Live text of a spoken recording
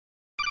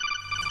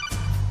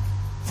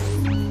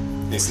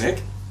Hey,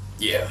 Snake?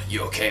 Yeah,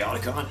 you okay,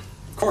 Otacon?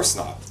 Of course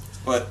not.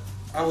 But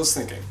I was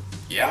thinking,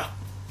 Yeah?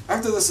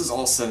 after this is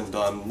all said and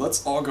done,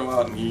 let's all go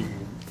out and eat.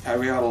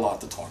 We got a lot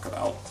to talk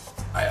about.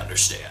 I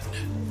understand.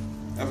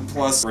 And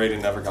plus,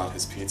 Raiden never got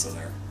his pizza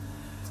there.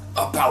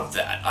 About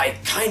that, I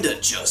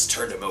kinda just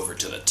turned him over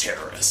to the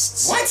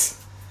terrorists. What?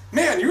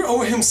 Man, you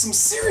owe him some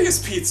serious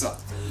pizza!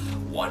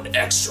 One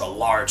extra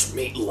large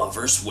meat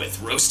lovers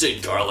with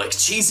roasted garlic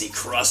cheesy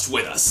crust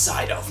with a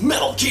side of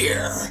Metal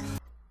Gear!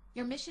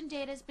 Your mission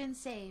data's been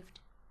saved.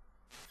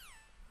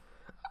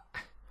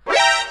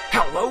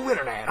 Hello,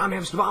 Internet. I'm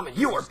HamsterBomb, and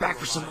you are back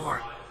for some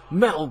more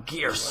Metal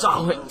Gear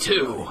Solid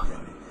 2.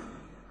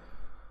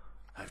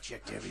 I've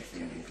checked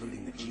everything,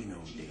 including the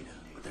genome data,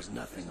 but there's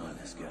nothing on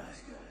this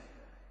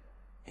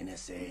guy.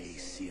 NSA,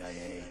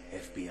 CIA,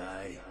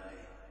 FBI.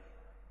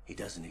 He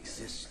doesn't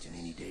exist in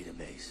any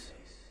database.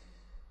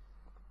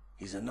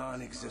 He's a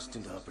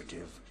non-existent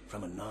operative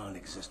from a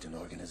non-existent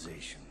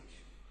organization.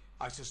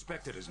 I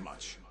suspected as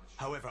much.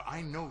 However,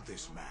 I know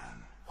this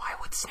man. Why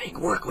would Snake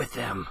work with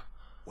them?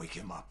 Wake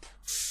him up.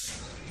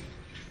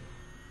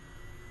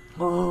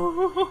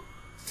 Oh.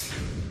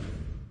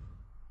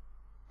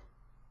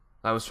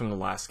 That was from the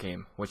last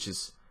game, which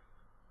is...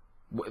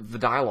 The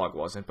dialogue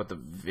wasn't, but the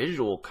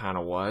visual kind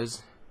of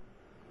was.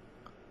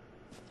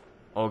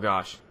 Oh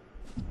gosh.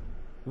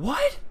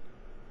 What?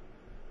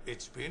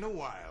 It's been a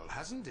while,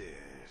 hasn't it?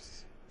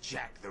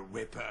 Jack the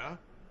Ripper?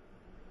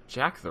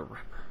 Jack the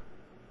Ripper?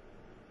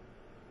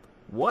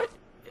 What?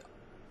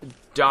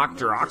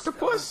 Dr.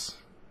 Octopus?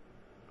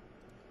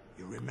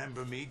 You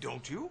remember me,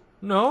 don't you?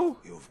 No.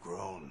 You've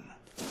grown.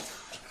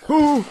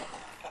 Who?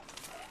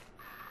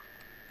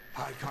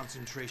 High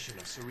concentration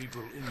of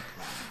cerebral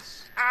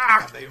implants.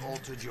 Have they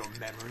altered your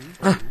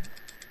memory?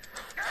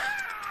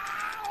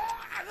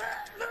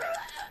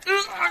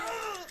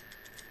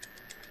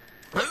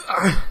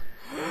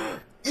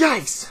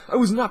 Yikes! I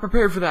was not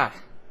prepared for that.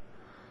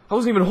 I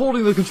wasn't even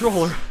holding the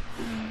controller.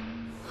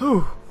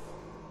 Whew.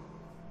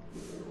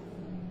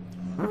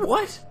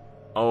 What?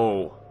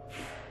 Oh.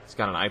 He's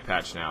got an eye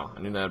patch now.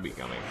 I knew that would be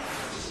coming.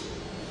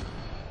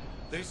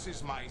 This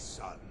is my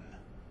son.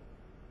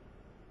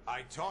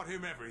 I taught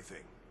him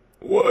everything.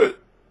 What?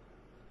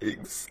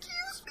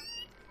 Excuse me?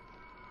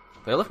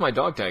 They left my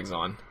dog tags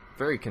on.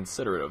 Very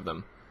considerate of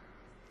them.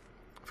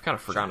 I've kind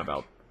of forgotten Jack,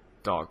 about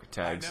dog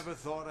tags. I never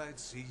thought I'd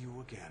see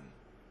you again.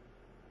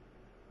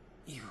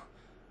 You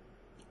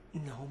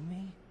know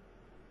me?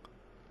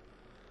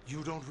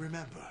 You don't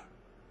remember.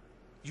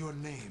 Your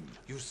name,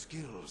 your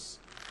skills.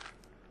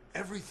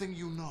 Everything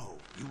you know,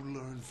 you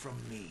learned from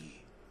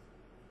me.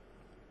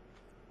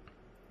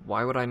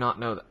 Why would I not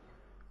know that?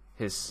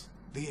 His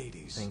The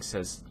 80s. thing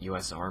says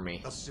U.S.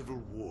 Army. A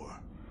civil war.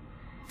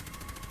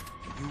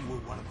 You were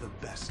one of the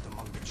best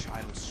among the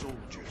child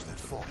soldiers that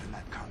fought in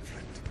that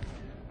conflict.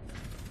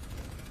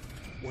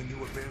 When you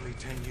were barely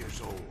 10 years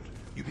old,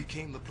 you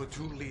became the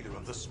platoon leader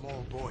of the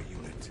small boy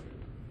unit.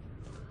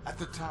 At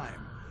the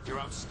time, your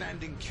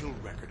outstanding kill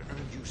record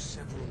earned you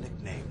several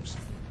nicknames,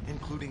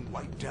 including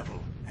White Devil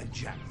and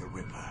Jack the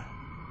Ripper.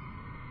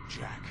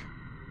 Jack,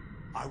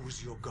 I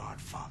was your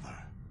godfather.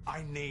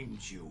 I named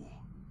you.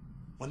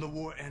 When the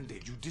war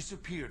ended, you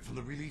disappeared from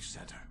the relief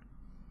center.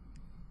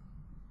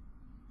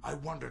 I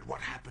wondered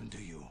what happened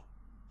to you.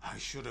 I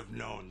should have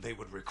known they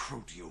would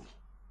recruit you.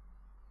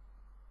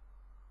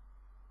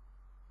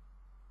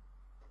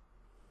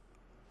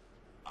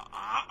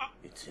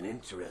 It's an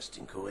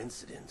interesting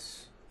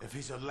coincidence. If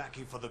he's a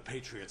lackey for the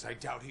Patriots, I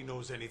doubt he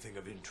knows anything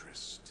of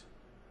interest.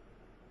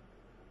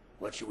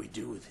 What should we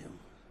do with him?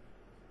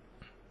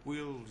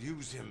 We'll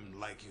use him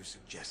like you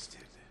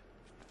suggested.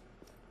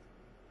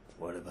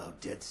 What about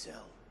Dead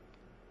Cell?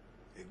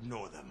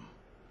 Ignore them.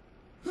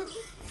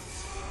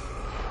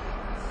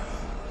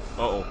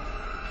 Uh-oh.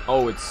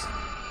 Oh, it's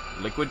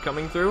liquid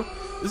coming through?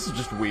 This is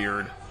just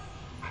weird.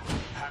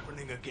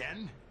 Happening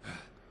again?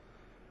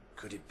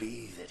 Could it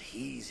be that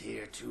he's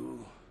here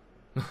too?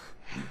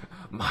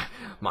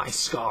 My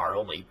scar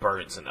only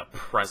burns in the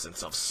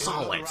presence of In Solid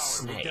another hour, we'll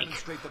Snake.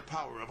 demonstrate the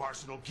power of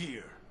Arsenal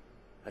gear.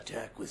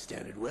 Attack with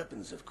standard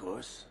weapons, of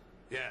course.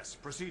 Yes,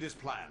 proceed as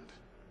planned.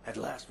 At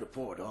last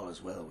report, all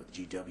is well with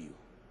GW.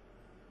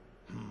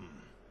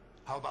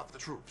 How about the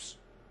troops?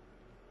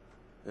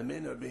 The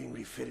men are being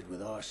refitted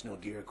with Arsenal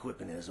gear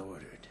equipment as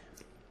ordered.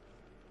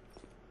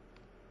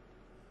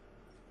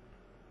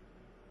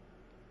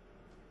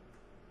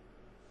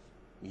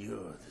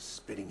 You're the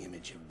spitting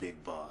image of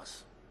Big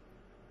Boss.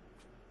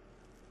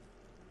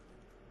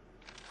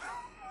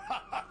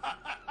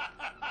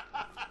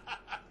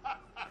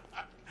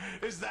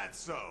 Is that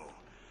so?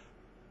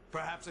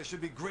 Perhaps I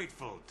should be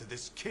grateful to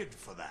this kid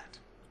for that.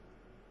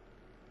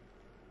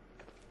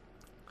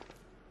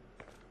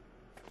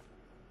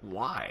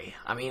 Why?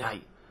 I mean,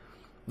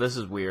 this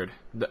is weird.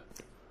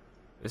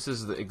 This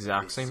is the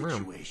exact This same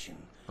room. situation,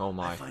 Oh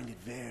my. I find it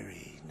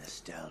very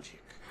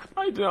nostalgic.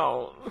 I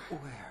don't.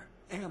 Where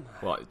am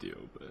I? Well, I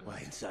do, but... Why,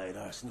 inside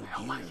Arsenal Oh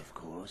gear, my. of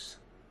course.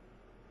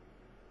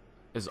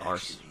 Is Actually,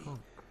 Arsenal...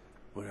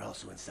 we're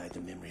also inside the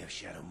memory of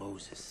Shadow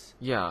Moses.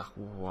 Yeah,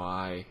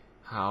 why?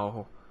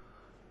 How?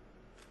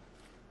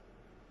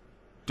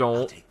 I'll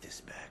Don't. take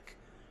this back.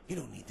 You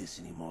don't need this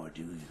anymore,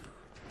 do you?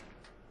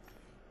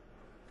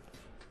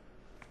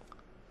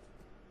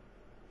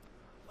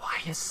 Why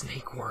is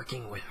Snake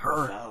working with The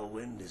her? foul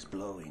wind is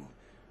blowing.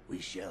 We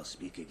shall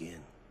speak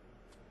again.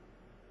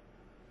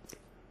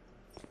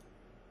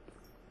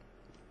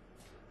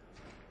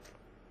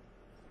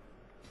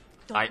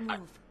 Don't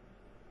move.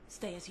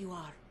 Stay as you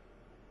are.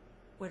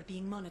 We're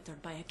being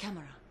monitored by a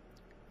camera.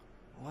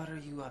 What are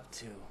you up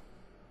to?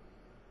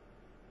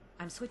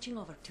 I'm switching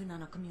over to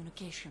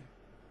nanocommunication.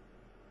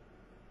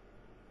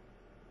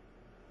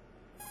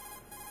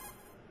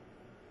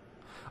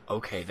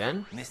 Okay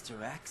then.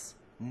 Mr. X?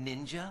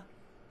 Ninja?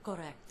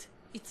 Correct.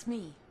 It's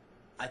me.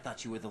 I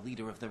thought you were the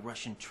leader of the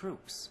Russian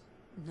troops.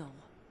 No,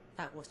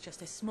 that was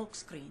just a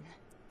smokescreen.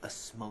 A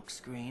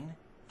smokescreen?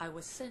 I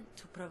was sent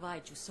to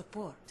provide you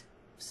support.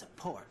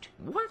 Support?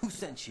 What? Who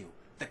sent you?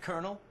 The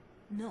Colonel?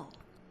 No,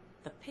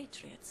 the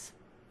Patriots.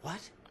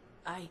 What?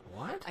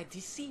 What? I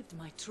deceived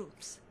my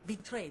troops,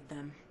 betrayed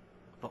them.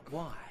 But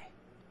why?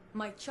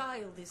 My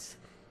child is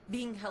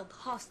being held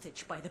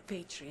hostage by the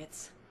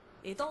Patriots.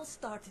 It all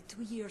started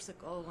 2 years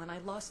ago when I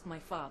lost my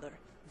father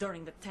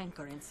during the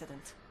tanker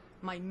incident.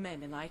 My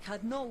men and I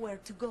had nowhere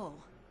to go,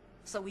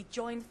 so we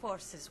joined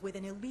forces with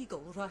an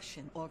illegal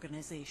Russian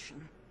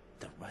organization.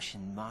 The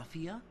Russian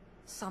Mafia?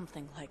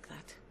 Something like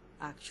that,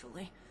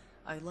 actually.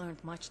 I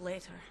learned much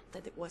later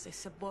that it was a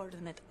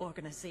subordinate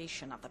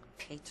organization of the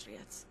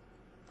Patriots.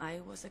 I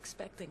was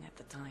expecting at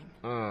the time.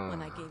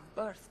 When I gave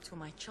birth to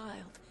my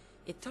child,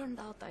 it turned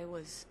out I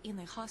was in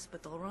a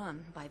hospital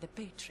run by the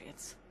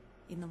Patriots.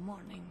 In the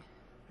morning,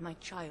 my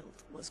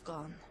child was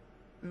gone.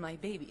 My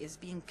baby is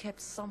being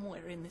kept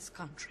somewhere in this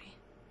country.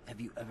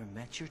 Have you ever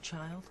met your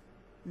child?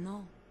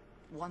 No.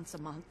 Once a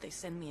month they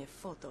send me a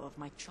photo of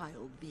my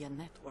child via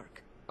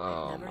network.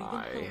 Oh I've never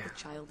my. even held the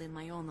child in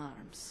my own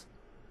arms.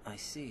 I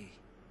see.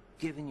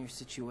 Given your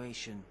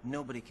situation,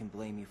 nobody can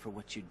blame you for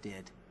what you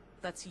did.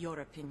 That's your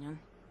opinion.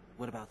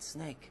 What about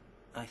Snake?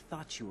 I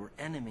thought you were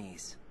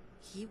enemies.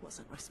 He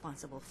wasn't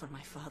responsible for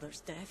my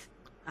father's death.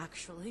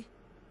 Actually,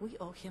 we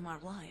owe him our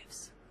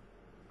lives.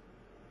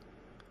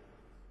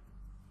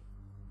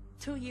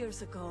 2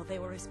 years ago, they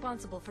were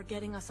responsible for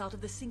getting us out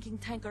of the sinking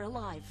tanker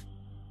alive.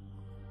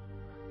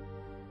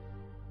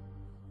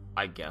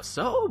 I guess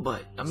so,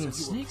 but I mean, So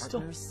you were Snake's still.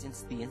 partners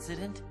since the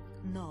incident?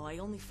 No, I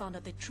only found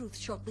out the truth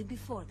shortly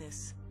before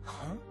this.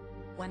 Huh?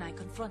 When I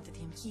confronted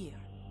him here.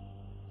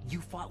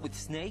 You fought with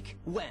Snake?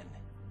 When?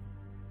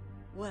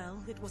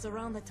 Well, it was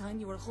around the time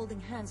you were holding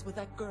hands with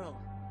that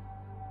girl.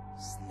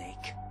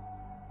 Snake.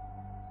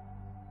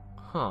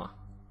 Huh.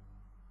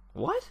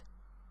 What?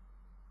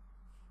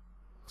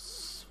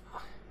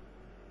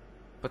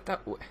 But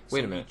that. Wait So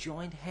a minute. you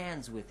joined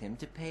hands with him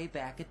to pay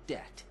back a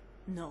debt.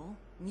 No,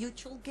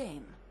 mutual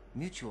gain.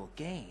 Mutual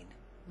gain.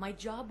 My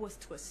job was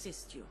to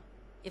assist you.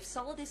 If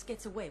Solidus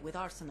gets away with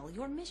Arsenal,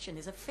 your mission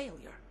is a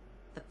failure.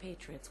 The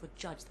Patriots would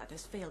judge that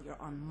as failure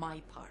on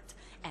my part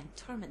and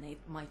terminate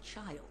my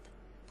child.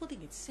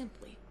 Putting it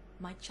simply,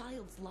 my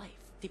child's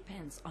life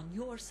depends on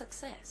your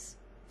success.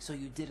 So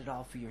you did it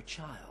all for your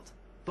child.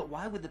 But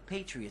why would the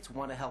Patriots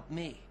want to help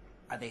me?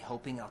 Are they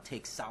hoping I'll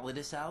take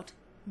Solidus out?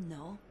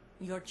 No,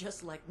 you're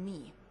just like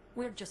me.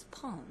 We're just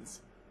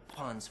pawns.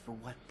 Pawns for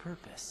what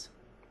purpose?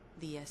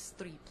 The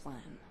S3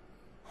 plan.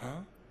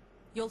 Huh?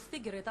 You'll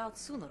figure it out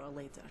sooner or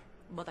later,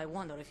 but I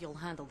wonder if you'll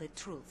handle the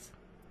truth.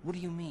 What do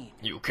you mean?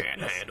 You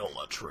can't handle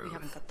the We truth.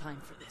 haven't got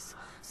time for this.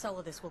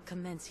 Solidus will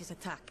commence his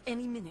attack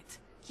any minute.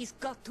 He's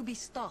got to be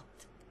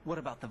stopped. What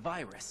about the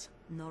virus?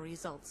 No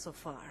results so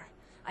far.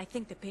 I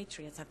think the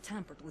Patriots have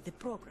tampered with the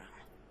program.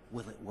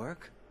 Will it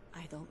work?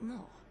 I don't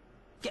know.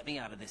 Get me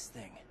out of this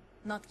thing.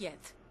 Not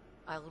yet.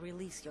 I'll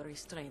release your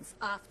restraints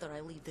after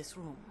I leave this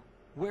room.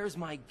 Where's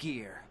my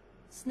gear?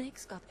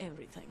 Snake's got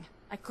everything.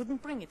 I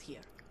couldn't bring it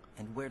here.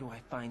 And where do I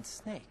find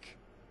Snake?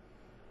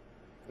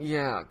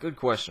 Yeah, good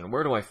question.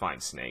 Where do I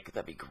find Snake?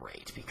 That'd be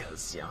great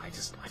because I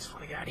just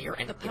want to get out of here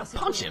and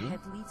punch him ahead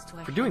leads to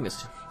a for doing hangar.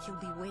 this. He'll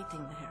be waiting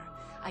there.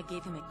 I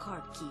gave him a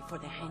card key for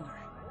the hangar.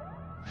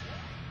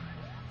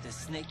 Does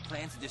Snake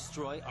plan to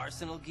destroy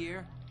Arsenal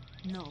gear?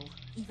 No,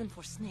 even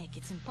for Snake,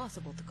 it's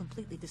impossible to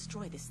completely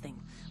destroy this thing.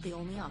 The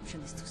only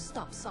option is to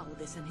stop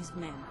Solidus and his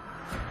men.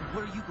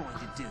 What are you going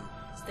to do?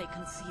 Stay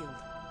concealed.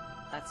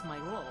 That's my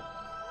role.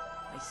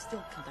 I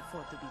still can't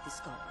afford to be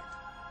discovered.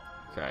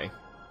 Okay.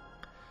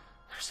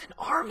 There's an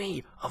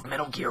army of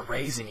Metal Gear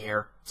Rays in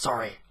here.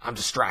 Sorry, I'm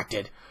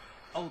distracted.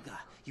 Olga,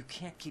 you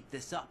can't keep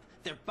this up.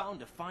 They're bound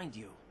to find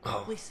you.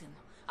 Oh. Listen,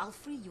 I'll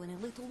free you in a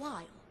little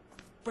while.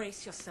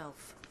 Brace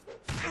yourself.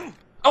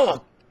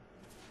 Oh!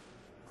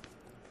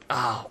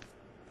 Ow.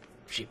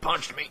 She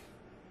punched me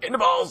in the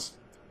balls,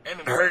 and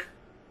it hurt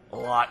a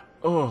lot.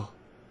 Oh.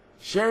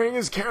 Sharing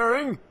is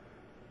caring.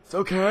 It's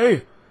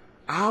okay.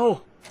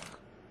 Ow.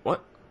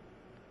 What?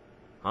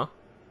 Huh?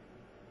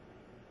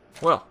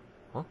 Well,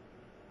 huh?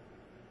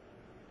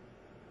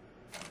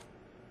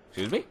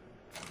 Excuse me?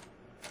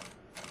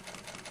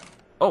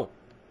 Oh.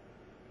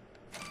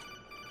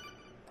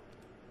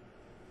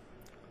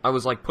 I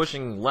was like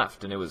pushing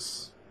left and it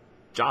was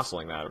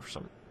jostling that or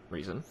something.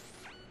 reason.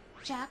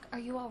 Jack, are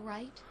you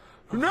alright?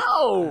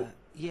 No!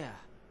 Yeah.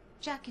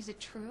 Jack, is it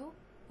true?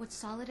 What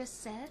Solidus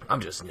said?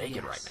 I'm just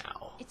naked Yes. right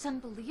now. It's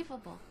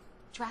unbelievable.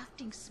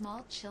 Drafting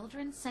small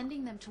children,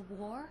 sending them to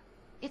war?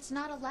 It's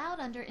not allowed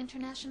under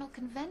international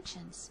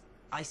conventions.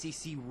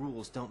 ICC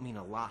rules don't mean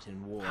a lot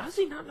in war. How does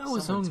he not know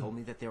his Someone own told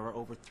me that there are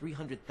over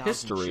 300,000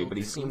 history, children but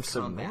he in seems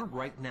so combat normal.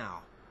 right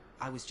now.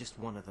 I was just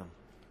one of them.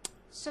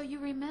 So you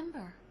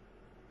remember.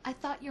 I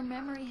thought your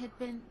memory had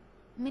been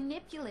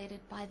manipulated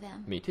by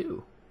them. Me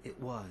too. It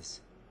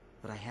was.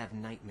 But I have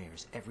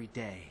nightmares every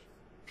day.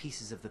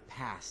 Pieces of the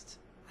past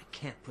I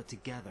can't put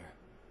together.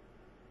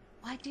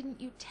 Why didn't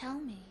you tell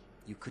me?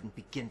 You couldn't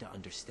begin to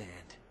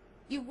understand.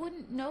 You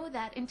wouldn't know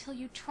that until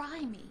you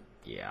try me.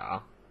 Yeah.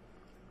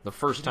 The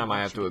first time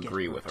I have to want you to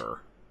agree get with hurt.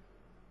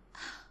 her.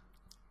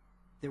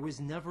 There was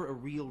never a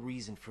real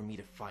reason for me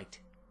to fight,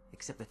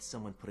 except that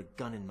someone put a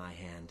gun in my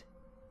hand.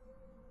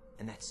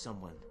 And that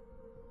someone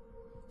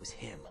was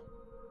him.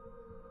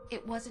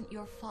 It wasn't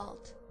your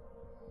fault.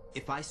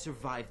 If I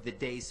survived the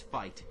day's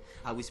fight,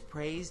 I was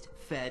praised,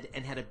 fed,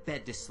 and had a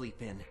bed to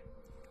sleep in.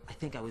 I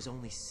think I was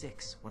only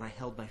 6 when I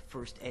held my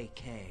first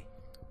AK.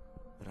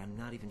 But I'm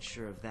not even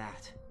sure of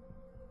that.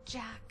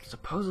 Jack.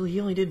 Supposedly he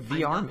only did I'm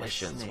VR not like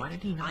missions. Snake. Why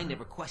did he not? I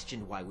never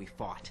questioned why we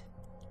fought.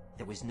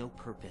 There was no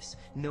purpose,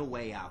 no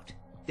way out.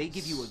 They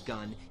give you a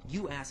gun,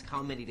 you ask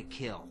how many to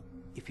kill.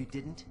 If you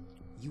didn't,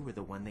 you were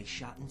the one they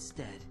shot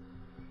instead.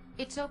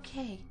 It's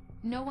okay.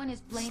 No one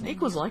is blaming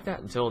Snake was you. like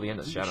that until the end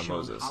of We Shadow were shown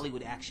Moses.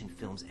 Hollywood action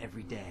films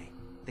every day.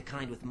 The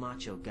kind with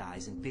macho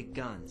guys and big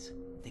guns.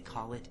 They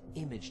call it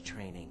image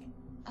training.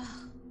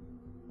 Ugh.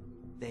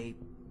 They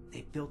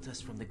built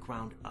us from the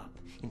ground up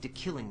into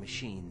killing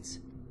machines.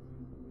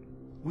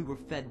 We were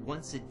fed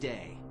once a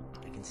day.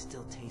 I can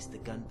still taste the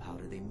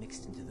gunpowder they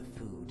mixed into the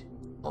food.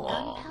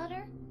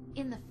 Gunpowder?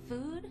 In the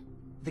food?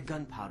 The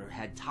gunpowder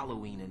had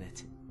toluene in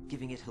it,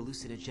 giving it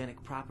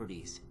hallucinogenic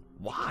properties.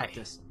 Why? It kept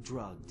us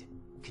drugged,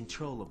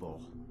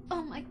 controllable.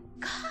 Oh my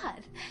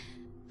god.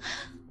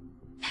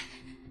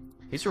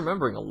 He's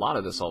remembering a lot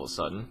of this all of a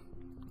sudden.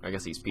 I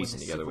guess he's piecing When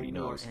the together what he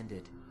Civil War knows.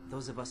 ended,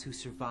 those of us who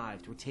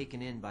survived were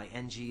taken in by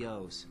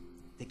NGOs.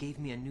 They gave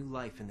me a new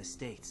life in the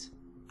States.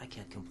 I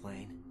can't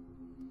complain.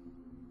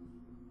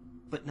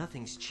 But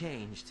nothing's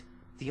changed.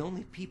 The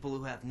only people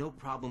who have no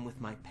problem with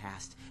my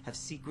past have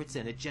secrets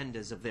and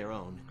agendas of their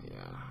own. Yeah,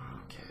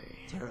 okay.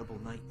 Terrible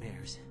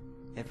nightmares.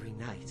 Every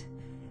night.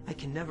 I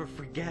can never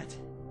forget.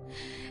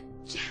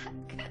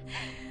 Jack.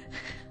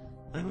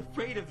 I'm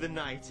afraid of the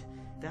night.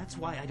 That's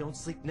why I don't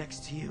sleep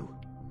next to you.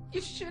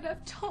 You should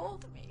have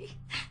told me.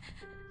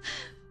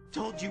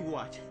 Told you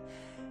what?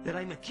 That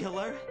I'm a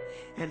killer?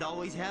 And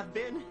always have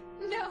been?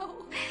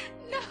 No.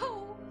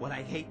 No. What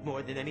I hate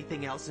more than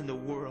anything else in the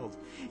world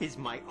is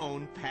my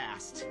own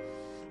past.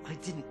 I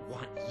didn't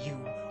want you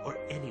or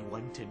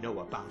anyone to know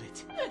about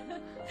it.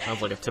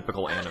 Sounds like a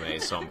typical anime,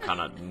 so I'm kind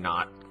of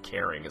not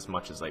caring as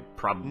much as I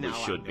probably Now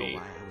should I know be.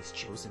 why I was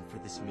chosen for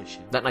this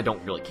mission. That and I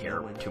don't really care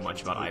No one too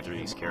much can about take either of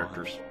these him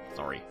characters. on.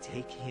 Sorry.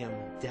 Take him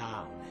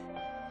down.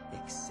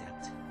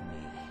 Except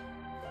me.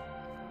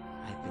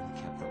 I've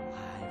been kept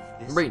alive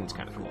this Raiden's long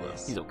kind of for cool though.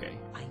 this. He's okay.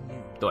 I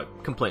knew. Though I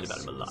complained about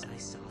As him a soon lot. as I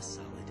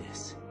saw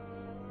Solidus.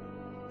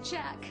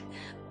 Jack,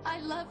 I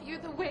love you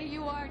the way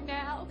you are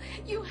now.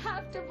 You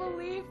have to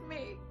believe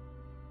me.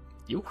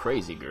 You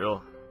crazy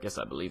girl. Guess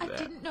I believe I that.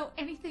 didn't know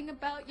anything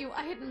about you,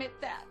 I admit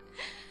that.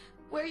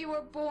 Where you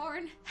were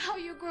born, how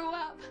you grew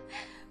up.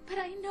 But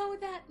I know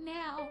that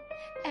now.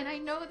 And I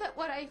know that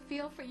what I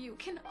feel for you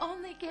can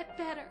only get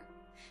better.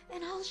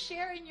 And I'll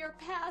share in your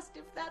past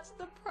if that's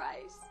the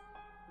price.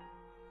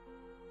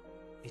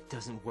 It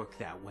doesn't work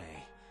that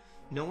way.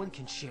 No one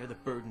can share the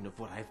burden of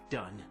what I've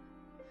done.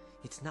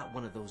 It's not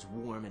one of those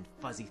warm and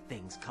fuzzy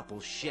things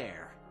couples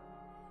share.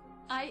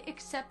 I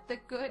accept the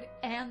good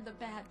and the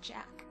bad,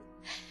 Jack.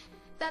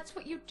 That's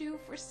what you do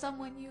for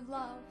someone you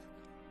love.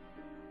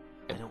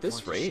 I At don't this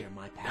want to rate, share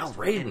my now past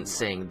with anyone. Raiden's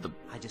saying the...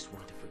 I just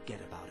want to forget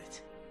about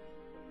it.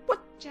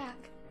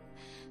 Jack,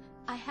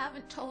 I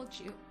haven't told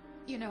you,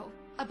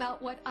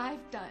 about what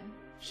I've done.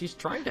 She's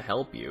trying to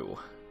help you.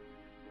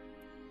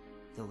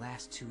 The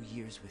last 2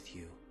 years with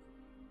you,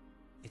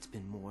 it's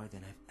been more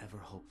than I've ever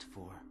hoped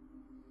for.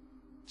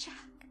 Jack.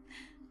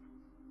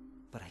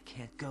 But I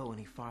can't go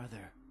any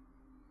farther.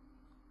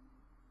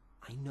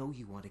 I know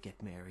you want to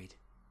get married,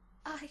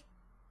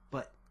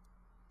 but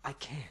I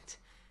can't.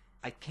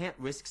 I can't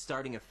risk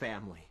starting a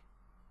family.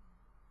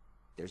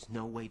 There's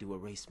no way to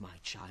erase my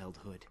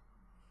childhood.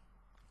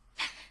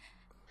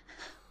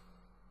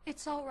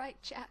 It's all right,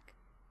 Jack.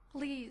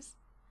 Please,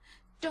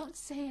 don't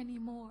say any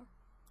more.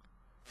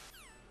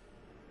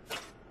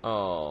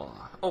 Oh.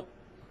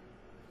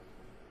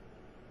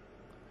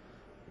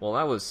 Well,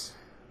 that was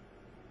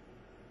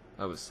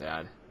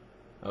sad.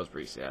 That was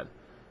pretty sad.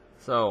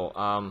 So,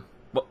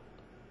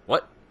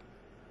 what?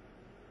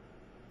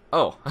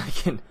 Oh,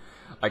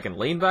 I can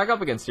lean back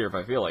up against here if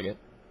I feel like it.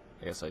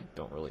 I guess I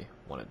don't really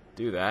want to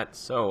do that.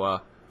 So, I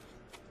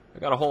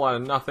got a whole lot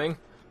of nothing.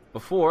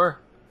 Before,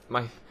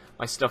 my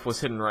stuff was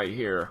hidden right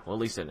here. Well,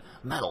 at least in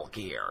Metal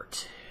Gear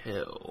 2.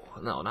 2.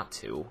 No, not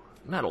 2.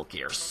 Metal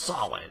Gear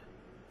Solid.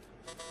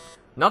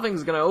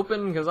 Nothing's gonna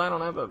open because I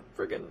don't have a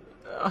friggin'...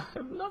 I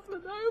have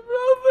nothing. I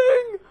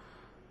have nothing!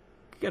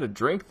 Get a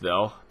drink,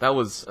 though. That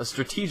was a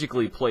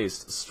strategically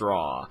placed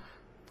straw,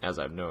 as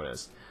I've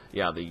noticed.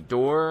 Yeah, the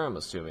door, I'm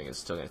assuming, is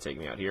still gonna take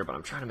me out here, but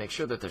I'm trying to make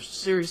sure that there's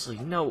seriously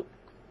no...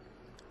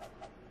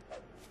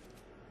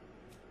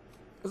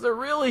 Is there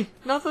really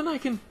nothing I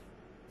can...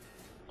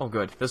 Oh,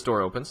 good. This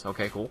door opens.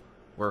 Okay, cool.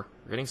 We're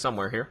getting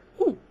somewhere here.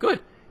 Ooh, good.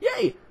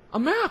 Yay! A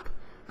map!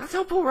 That's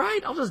helpful,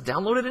 right? I'll just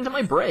download it into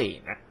my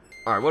brain.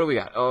 Alright, what do we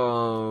got?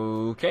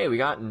 Okay, we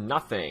got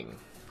nothing.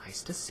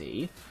 Nice to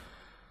see.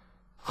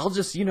 I'll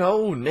just, you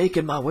know,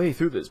 naked my way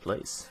through this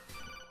place.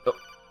 Oh.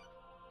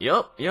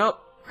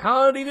 Yup.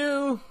 Howdy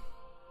do.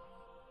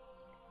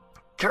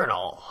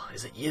 Colonel,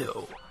 is it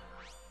you?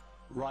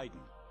 Raiden,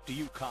 do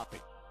you copy?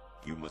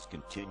 You must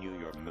continue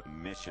your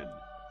mission.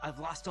 I've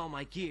lost all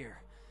my gear.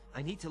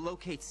 I need to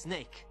locate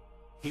Snake.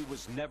 He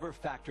was never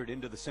factored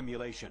into the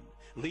simulation.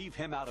 Leave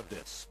him out of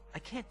this. I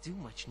can't do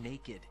much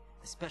naked,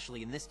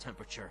 especially in this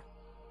temperature.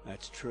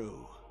 That's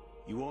true.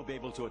 You won't be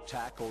able to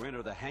attack or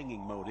enter the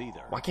hanging mode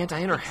either. Why can't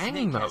I enter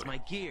hanging Snake mode? has my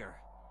gear.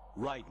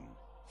 Raiden,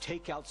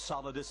 take out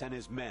Solidus and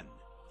his men.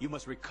 You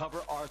must recover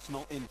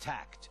Arsenal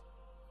intact.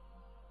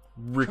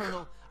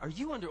 Colonel, are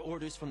you under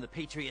orders from the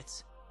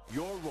Patriots?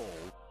 Your role,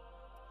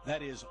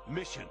 that is,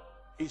 mission,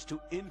 is to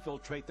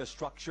infiltrate the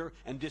structure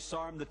and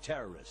disarm the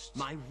terrorists.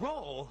 My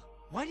role?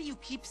 Why do you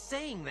keep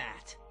saying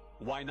that?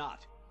 Why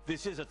not?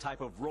 This is a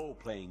type of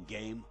role-playing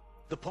game.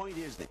 The point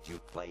is that you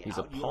play He's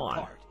out a your pawn.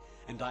 part,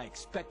 and I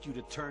expect you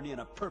to turn in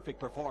a perfect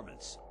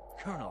performance.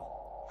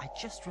 Colonel, I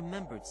just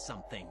remembered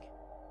something.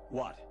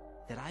 What?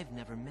 That I've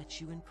never met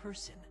you in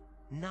person.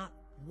 Not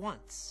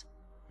once.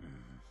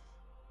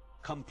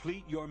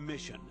 Complete your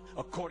mission,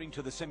 according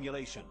to the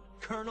simulation.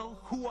 Colonel,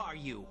 who are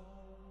you?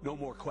 No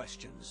more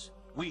questions.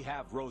 We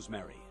have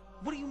Rosemary.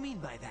 What do you mean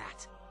by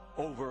that?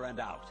 Over and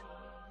out.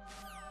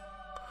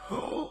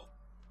 Oh.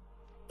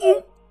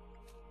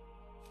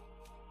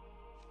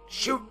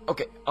 Shoot.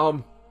 Okay.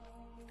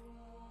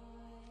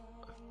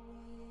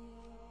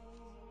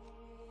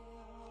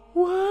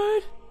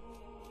 What?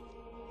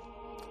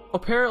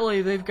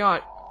 Apparently they've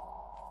got...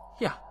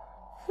 Yeah.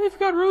 They've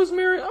got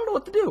Rosemary. I don't know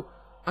what to do.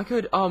 I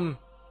could,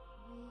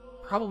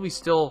 probably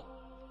still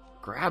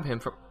grab him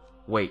from...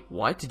 Wait,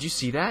 what? Did you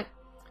see that?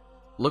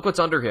 Look what's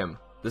under him.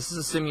 This is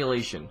a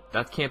simulation.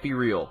 That can't be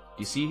real.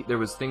 You see? There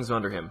was things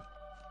under him.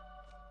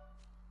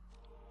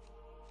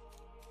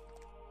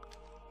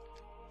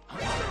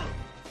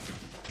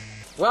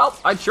 Well,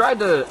 I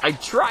tried!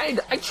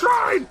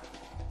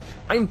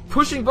 I'm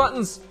pushing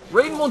buttons!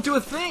 Raiden won't do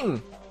a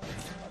thing!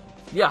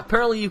 Yeah,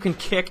 apparently you can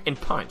kick and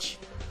punch.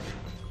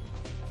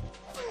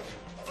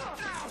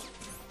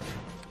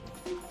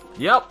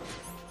 Yep.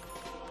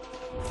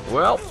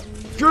 Well,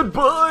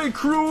 goodbye,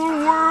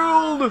 cruel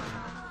world!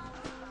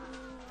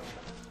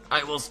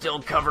 I will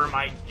still cover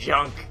my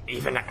junk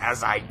even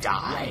as I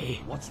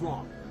die. What's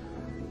wrong?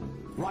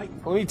 Right.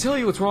 Let me tell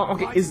you what's wrong.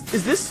 Okay, is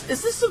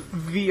this a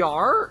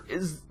VR?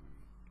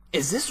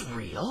 Is this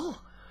real?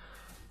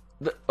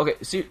 Okay,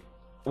 see,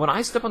 when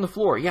I step on the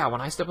floor, yeah, when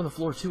I step on the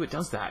floor too, it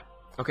does that.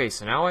 Okay,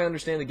 so now I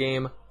understand the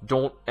game.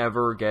 Don't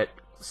ever get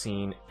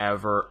seen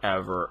ever,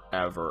 ever,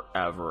 ever,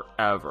 ever,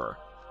 ever.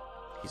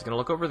 He's gonna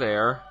look over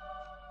there.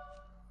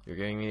 You're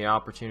giving me the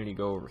opportunity to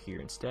go over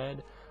here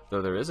instead.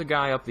 Though there is a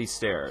guy up these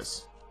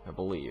stairs, I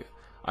believe.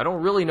 I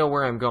don't really know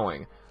where I'm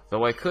going,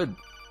 though I could...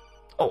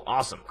 Oh,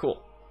 awesome,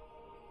 cool.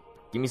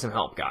 Give me some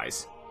help,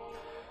 guys.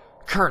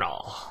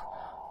 Colonel,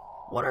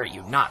 what are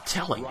you not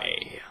telling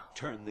me?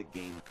 Turn the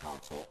game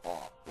console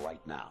off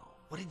right now.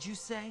 What did you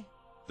say?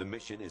 The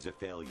mission is a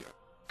failure.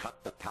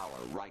 Cut the power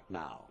right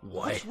now.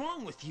 What? What's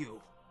wrong with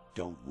you?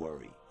 Don't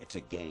worry. It's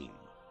a game.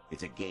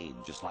 It's a game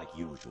just like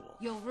usual.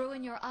 You'll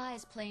ruin your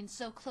eyes playing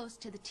so close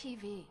to the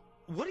TV.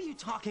 What are you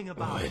talking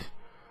about? What?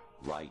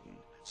 Raiden,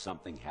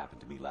 something happened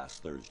to me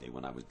last Thursday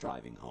when I was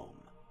driving home.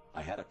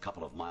 I had a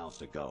couple of miles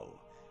to go.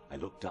 I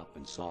looked up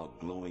and saw a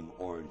glowing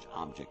orange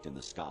object in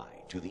the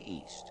sky to the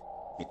east.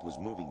 It was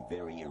moving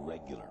very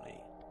irregularly.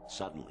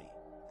 Suddenly,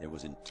 there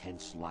was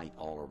intense light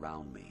all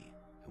around me,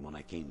 and when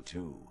I came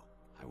to,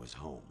 I was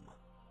home.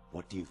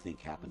 What do you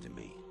think happened to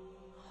me?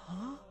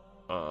 Huh?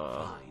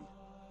 Fine.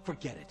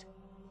 Forget it.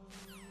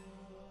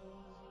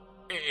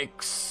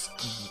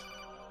 Excuse...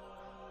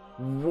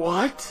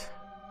 What?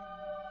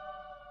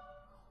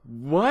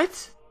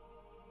 What?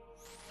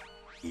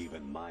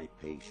 Even my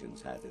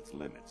patience has its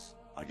limits.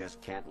 I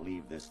just can't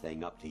leave this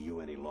thing up to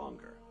you any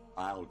longer.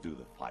 I'll do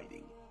the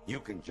fighting. You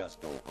can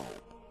just go home.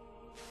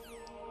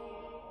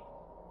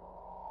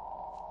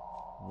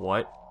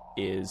 What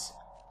is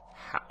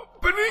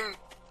happening?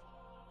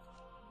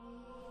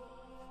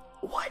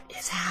 What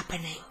is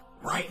happening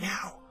right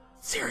now?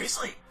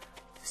 Seriously,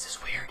 this is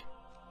weird.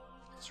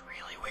 This is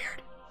really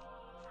weird.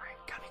 Alright,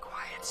 gotta be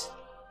quiet.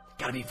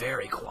 Gotta be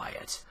very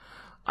quiet.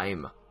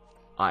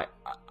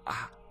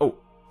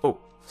 Oh,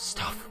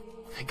 stuff.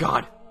 Thank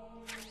God.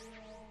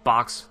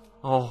 Box.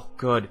 Oh,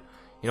 good.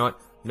 You know what?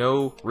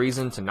 No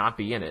reason to not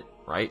be in it,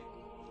 right?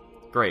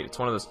 Great, it's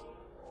one of those...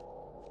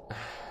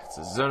 It's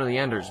a Zone of the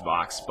Enders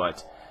box,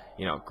 but,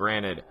 you know,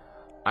 granted,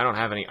 I don't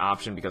have any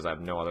option because I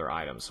have no other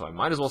items, so I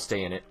might as well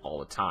stay in it all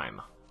the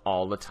time.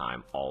 All the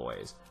time,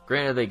 always.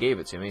 Granted, they gave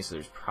it to me, so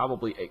there's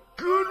probably a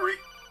good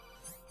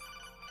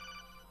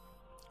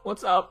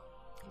What's up?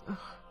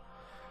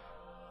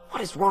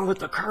 What is wrong with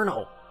the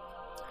Colonel?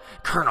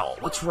 Colonel,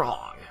 what's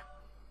wrong?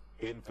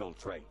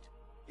 Infiltrate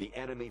the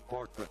enemy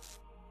fortress,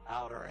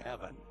 Outer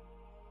Heaven.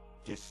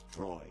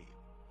 Destroy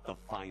the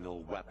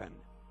final weapon,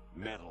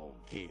 Metal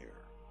Gear.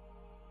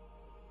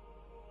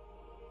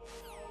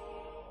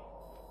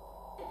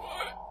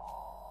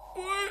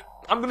 What?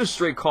 I'm gonna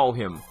straight call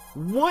him.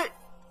 What?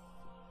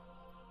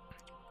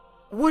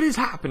 What is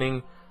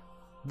happening?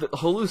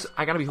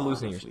 I gotta be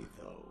hallucinating. Honestly,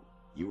 though,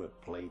 you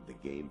have played the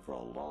game for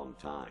a long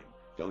time.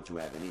 Don't you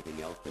have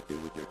anything else to do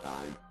with your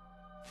time?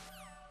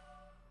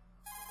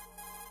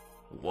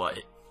 What?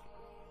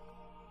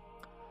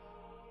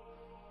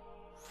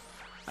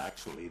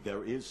 Actually,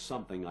 there is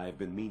something I have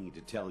been meaning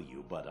to tell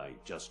you, but I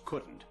just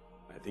couldn't.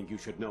 I think you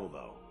should know,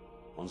 though.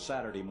 On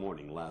Saturday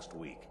morning last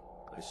week,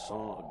 I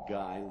saw a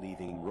guy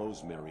leaving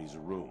Rosemary's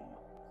room.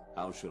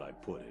 How should I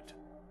put it?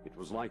 It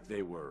was like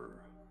they were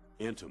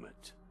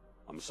intimate.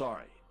 I'm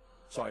sorry.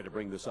 Sorry to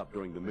bring this up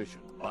during the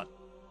mission, but...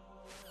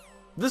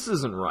 This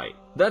isn't right.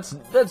 That's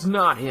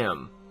not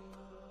him.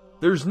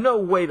 There's no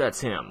way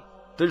that's him.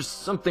 There's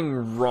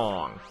something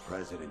wrong.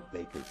 President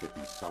Baker should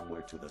be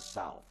somewhere to the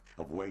south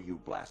of where you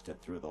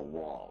blasted through the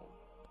wall.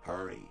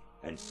 Hurry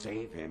and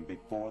save him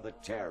before the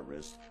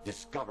terrorists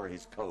discover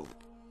his code.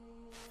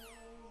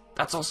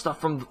 That's all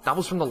stuff that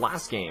was from the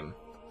last game.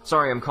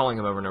 Sorry, I'm calling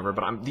him over and over,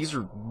 but these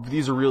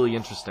are really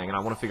interesting, and I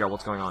want to figure out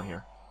what's going on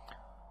here.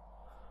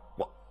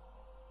 What?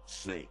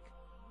 Snake.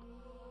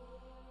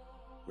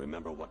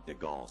 Remember what de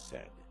Gaulle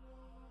said.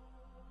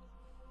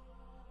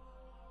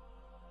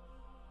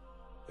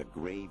 The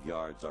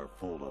graveyards are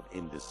full of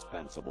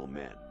indispensable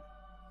men.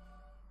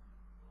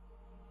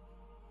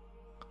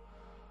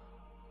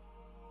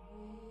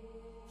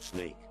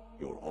 Snake,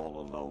 you're all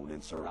alone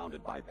and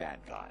surrounded by bad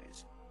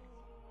guys.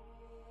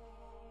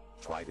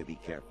 Try to be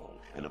careful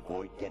and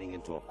avoid getting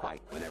into a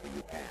fight whenever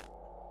you can.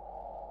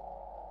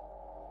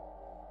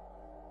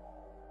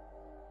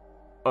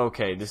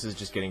 Okay, this is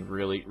just getting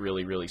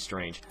really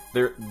strange.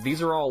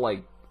 These are all,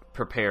 like,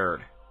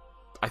 prepared.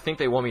 I think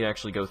they want me to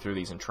actually go through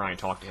these and try and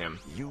talk to him.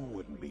 You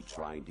wouldn't be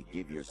trying to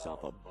give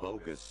yourself a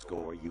bogus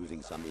score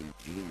using some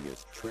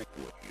ingenious trick,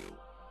 would you?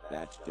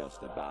 That's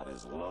just about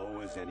as low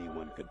as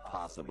anyone could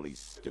possibly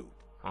stoop.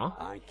 Huh?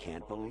 I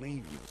can't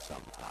believe you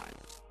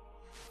sometimes.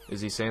 Is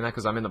he saying that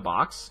because I'm in the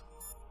box?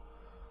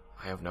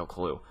 I have no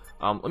clue.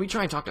 Let me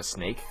try and talk to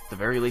Snake. At the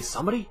very least,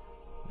 somebody?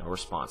 No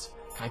response.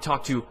 Can I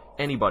talk to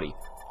anybody?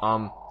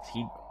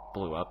 He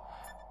blew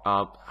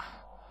up.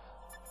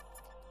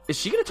 Is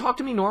she gonna talk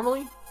to me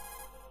normally?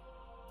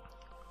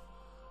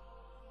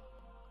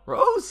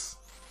 Rose?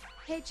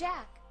 Hey,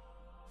 Jack.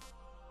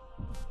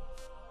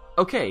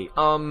 Okay,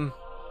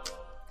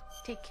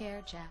 Take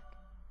care, Jack.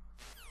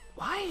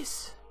 What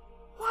is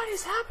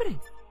happening?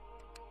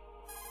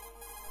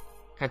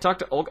 Can I talk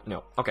to Olga?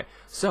 No. Okay,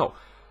 so,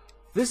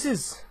 this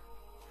is...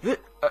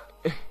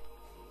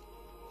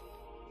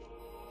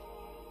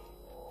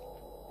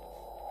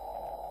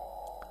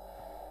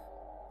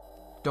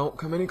 Don't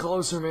come any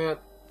closer, man.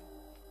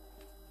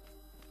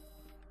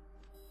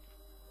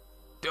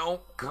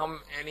 Don't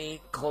come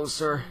any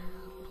closer.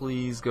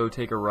 Please go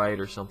take a right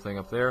or something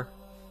up there.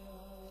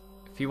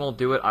 If he won't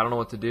do it, I don't know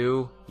what to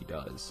do. He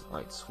does.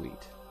 Alright,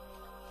 sweet.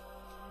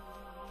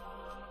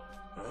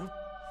 Huh?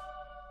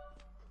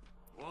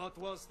 What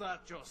was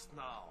that just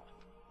now?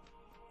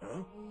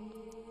 Huh?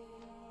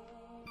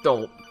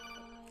 Don't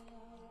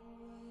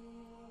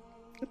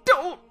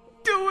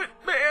do it,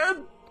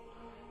 man!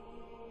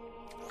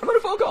 I'm on a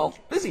phone call.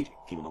 Busy.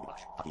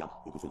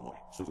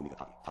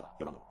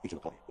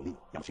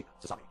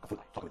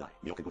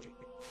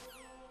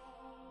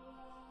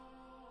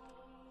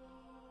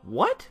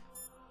 What?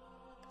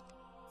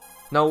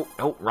 No,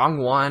 wrong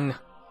one.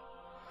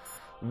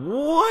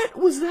 What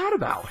was that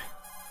about?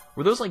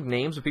 Were those like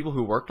names of people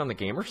who worked on the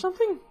game or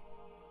something?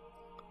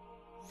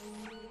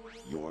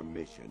 Your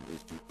mission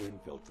is to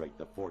infiltrate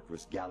the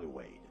Fortress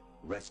Galluade,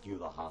 rescue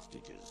the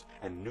hostages,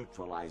 and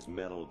neutralize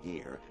Metal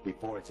Gear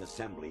before its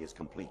assembly is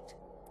complete.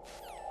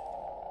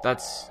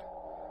 That's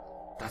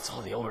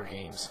all the older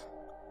games.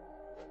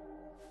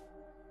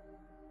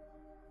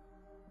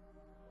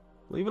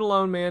 Leave it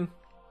alone, man.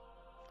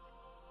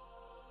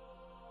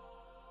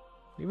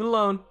 Leave it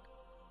alone.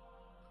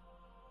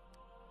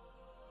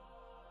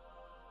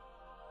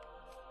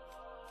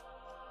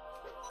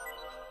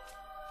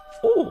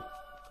 Oh,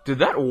 did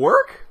that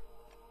work?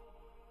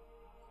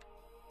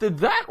 Did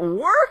that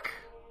work?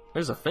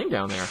 There's a thing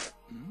down there.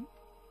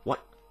 What?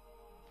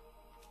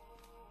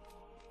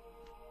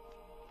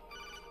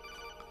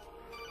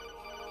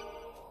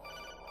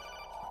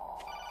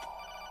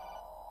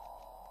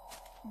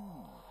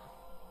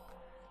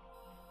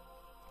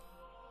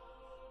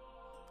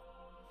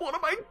 What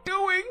am I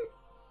doing?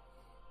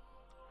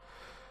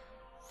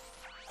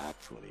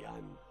 Actually,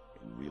 I'm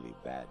in really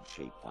bad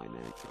shape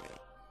financially.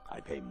 I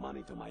pay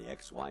money to my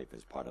ex-wife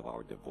as part of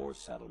our divorce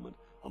settlement,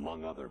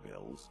 among other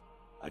bills.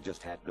 I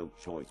just had no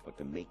choice but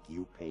to make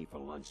you pay for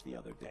lunch the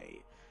other day.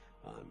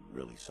 I'm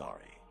really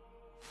sorry.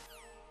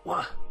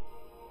 What?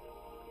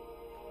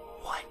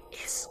 What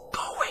is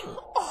going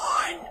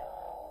on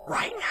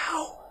right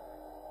now?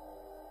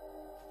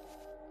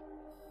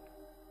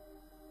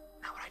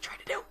 Not what I tried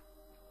to do.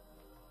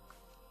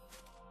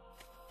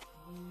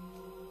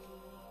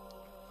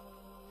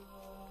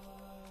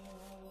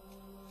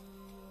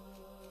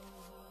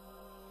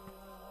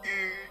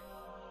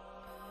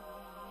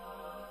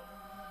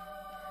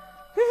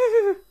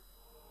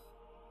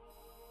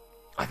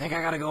 I think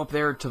I gotta go up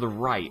there to the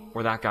right,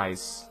 where that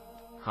guy's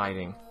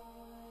hiding.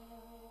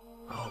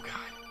 Oh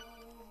god.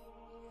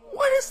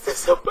 What is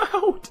this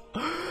about?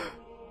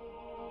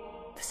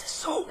 This is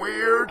so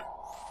weird.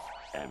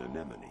 An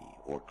anemone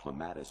or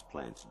clematis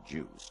plant's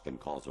juice can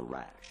cause a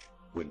rash.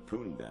 When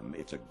pruning them,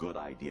 it's a good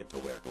idea to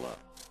wear gloves.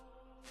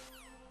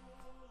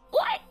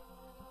 What?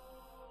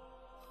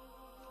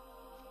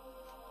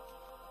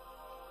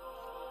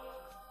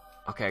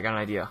 Okay, I got an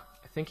idea.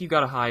 I think you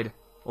gotta hide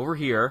over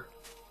here.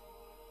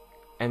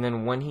 And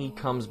then when he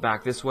comes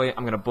back this way,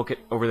 I'm gonna book it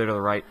over there to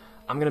the right.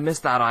 I'm gonna miss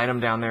that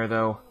item down there,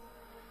 though.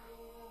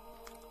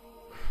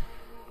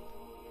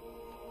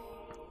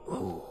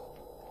 Ooh.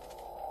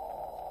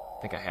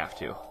 I think I have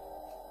to.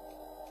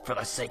 For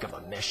the sake of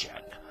the mission.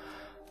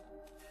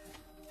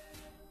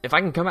 If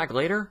I can come back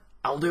later,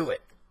 I'll do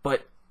it.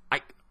 But,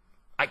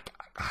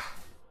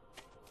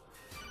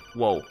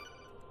 Whoa.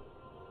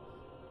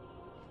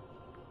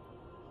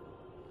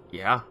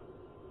 Yeah?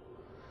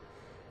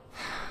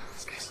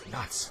 This guy's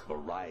nuts.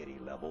 Variety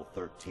level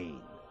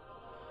 13.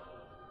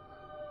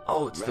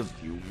 Oh, it's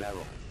Rescue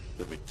Merrill,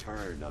 the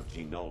return of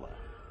Ginola.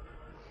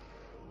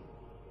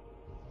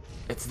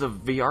 It's the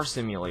VR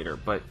simulator,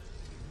 but...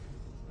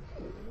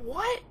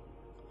 What?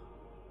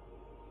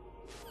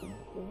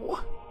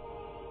 What?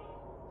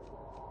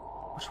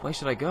 Which way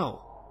should I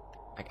go?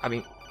 I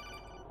mean...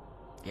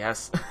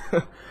 Yes.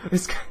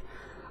 This guy...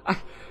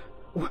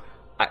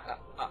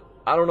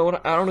 I don't know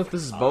what... I don't know if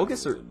this is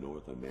bogus or... I was a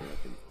North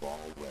American fall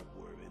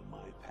webworm in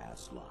my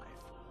past life.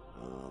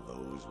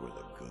 Those were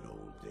the good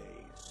old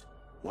days.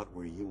 What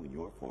were you in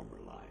your former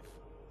life?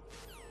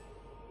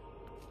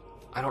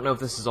 I don't know if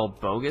this is all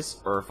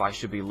bogus or if I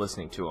should be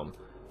listening to him.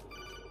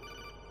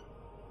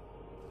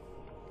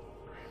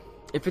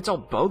 If it's all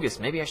bogus,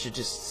 maybe I should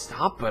just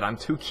stop, but I'm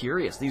too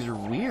curious. These are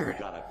weird.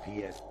 You got a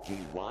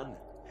PSG-1?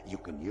 You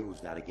can use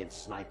that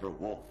against Sniper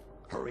Wolf.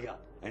 Hurry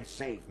up and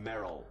save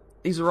Merrill.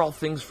 These are all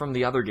things from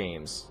the other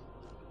games.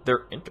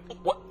 They're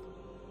what?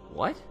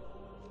 What?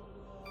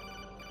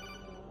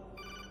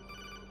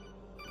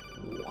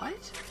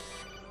 What?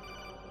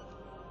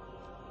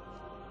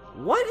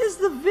 What is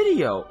the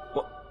video?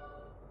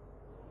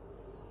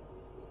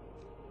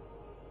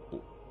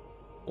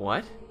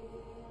 What?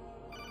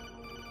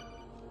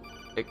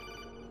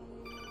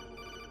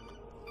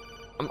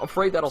 I'm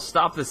afraid that'll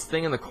stop this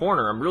thing in the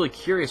corner. I'm really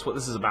curious what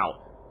this is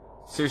about.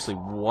 Seriously,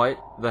 what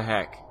the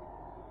heck?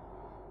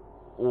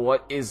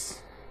 What is...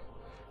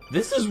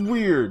 This is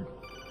weird.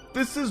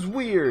 This is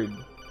weird.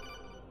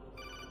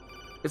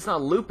 It's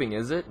not looping,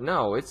 is it?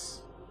 No,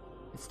 it's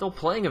still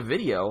playing a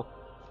video.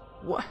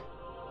 What?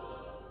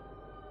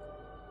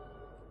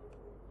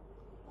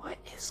 What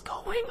is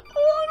going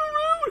on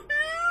around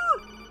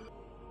here?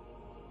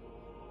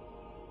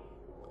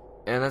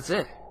 And that's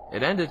it.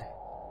 It ended.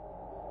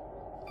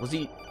 Was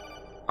he...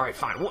 Alright,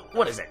 fine.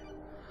 What is it?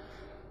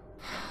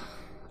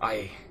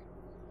 I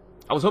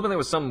was hoping there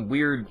was some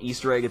weird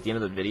Easter egg at the end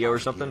of the video or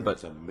something, but...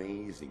 It's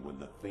amazing when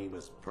the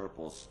famous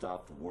purple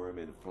stuffed worm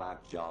in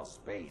Flapjaw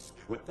space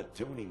with the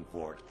tuning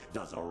fork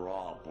does a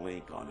raw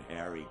blink on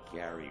Harry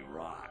Carey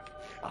Rock.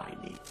 I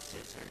need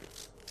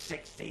scissors.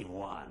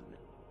 61.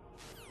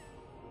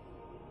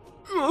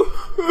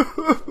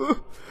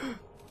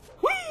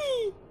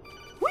 Whee!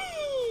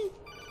 Whee!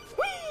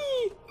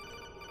 Whee!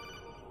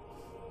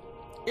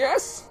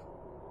 Yes!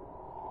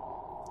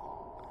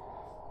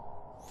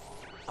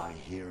 I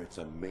hear it's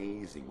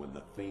amazing when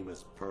the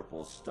famous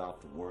purple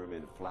stuffed worm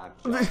in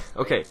Flapjaw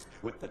Okay.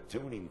 with the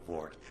tuning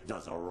fork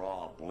does a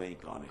raw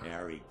blink on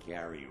Harry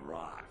Carey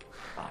Rock.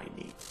 I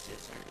need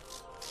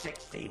scissors.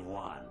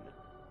 61.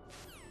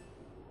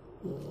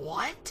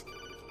 What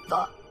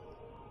the...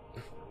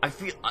 I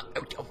feel...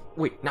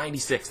 wait,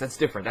 96. That's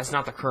different. That's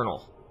not the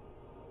Colonel.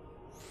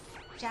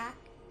 Jack,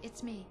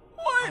 it's me.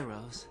 Hi,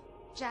 Rose.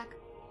 Jack,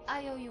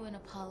 I owe you an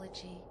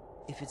apology.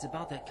 If it's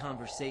about that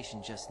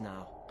conversation just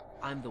now,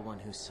 I'm the one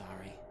who's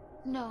sorry.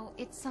 No,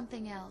 it's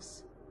something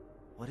else.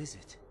 What is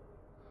it?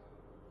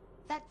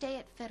 That day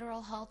at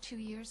Federal Hall 2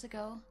 years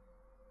ago,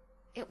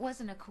 it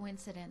wasn't a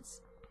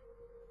coincidence.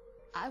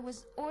 I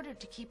was ordered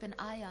to keep an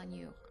eye on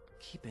you.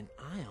 Keep an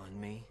eye on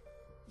me?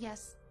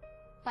 Yes,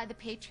 by the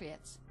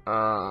Patriots. You're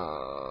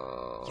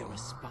a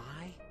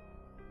spy?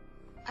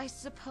 I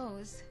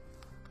suppose.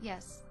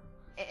 Yes.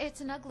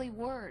 It's an ugly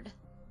word.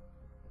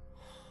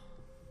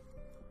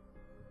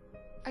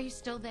 Are you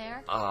still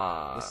there?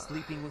 Was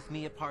sleeping with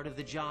me a part of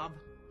the job?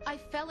 I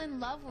fell in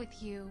love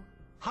with you.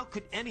 How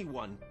could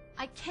anyone?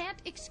 I can't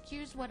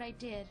excuse what I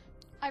did.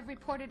 I've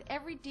reported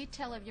every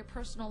detail of your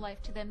personal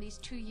life to them these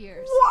 2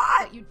 years.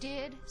 What you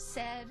did,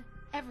 said,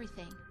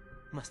 everything.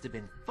 Must have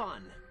been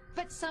fun.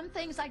 But some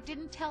things I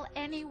didn't tell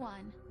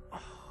anyone.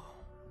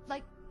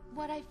 Like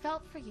what I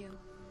felt for you.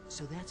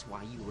 So that's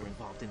why you were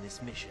involved in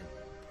this mission.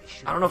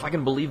 I don't know if I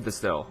can believe this,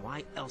 though.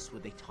 Why else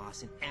would they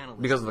toss an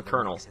analyst because of the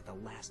Colonel at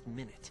the last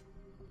minute?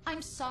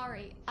 I'm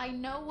sorry. I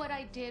know what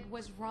I did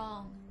was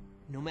wrong.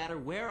 No matter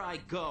where I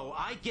go,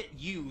 I get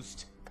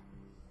used.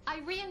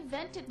 I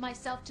reinvented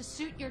myself to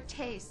suit your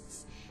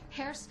tastes.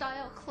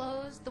 Hairstyle,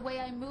 clothes, the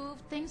way I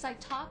moved, things I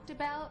talked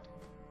about.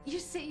 You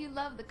say you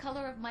love the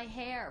color of my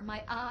hair,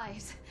 my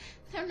eyes.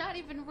 They're not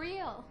even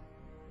real.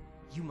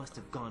 You must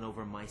have gone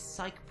over my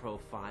psych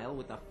profile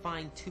with a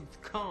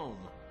fine-tooth comb.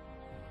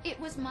 It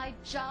was my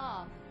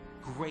job.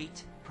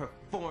 Great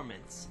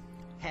performance.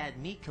 Had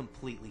me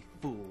completely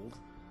fooled.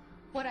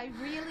 What I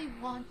really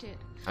wanted.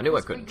 I knew I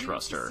was couldn't for you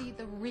trust to her. See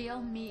the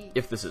real me.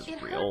 If this is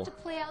it real. Hurt to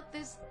play out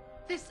this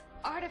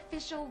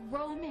artificial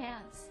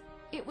romance.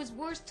 It was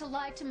worse to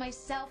lie to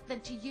myself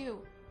than to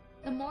you.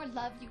 The more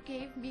love you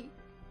gave me,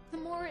 the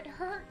more it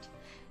hurt.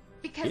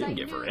 Because I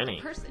knew the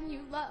person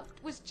you loved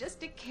was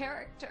just a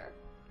character.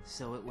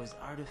 So it was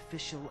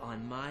artificial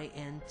on my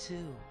end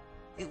too.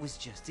 It was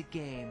just a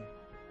game,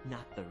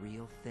 not the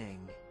real thing.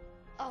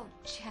 Oh,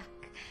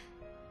 Jack.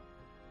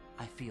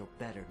 I feel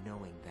better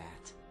knowing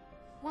that.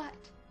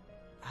 What?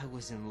 I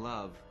was in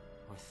love,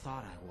 or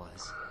thought I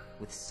was,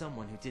 with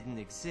someone who didn't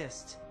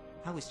exist.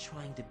 I was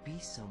trying to be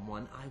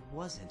someone I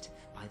wasn't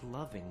by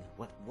loving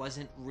what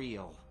wasn't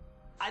real.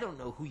 I don't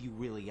know who you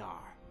really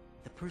are.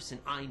 The person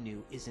I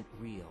knew isn't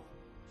real.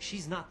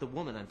 She's not the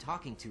woman I'm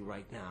talking to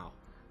right now.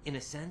 In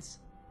a sense,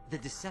 the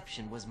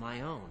deception was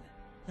my own,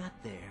 not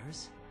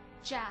theirs.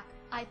 Jack,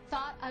 I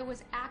thought I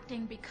was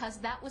acting because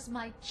that was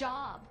my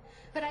job.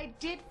 But I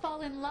did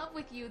fall in love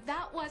with you.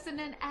 That wasn't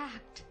an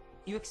act.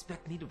 You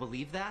expect me to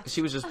believe that?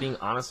 She was just being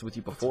honest with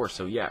you before,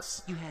 so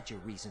yes. You had your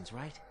reasons,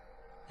 right?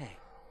 Hey,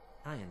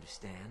 I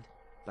understand,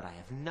 but I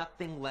have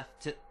nothing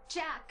left to...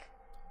 Jack!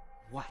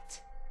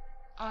 What?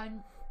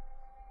 I'm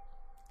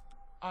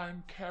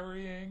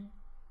carrying...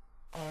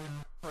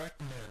 I'm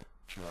pregnant,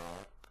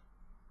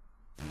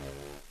 Jack.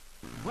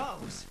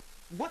 Rose!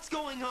 What's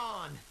going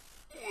on?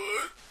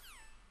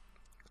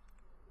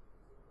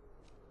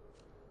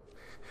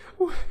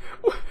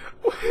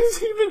 What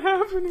is even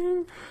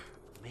happening?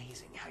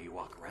 Amazing how you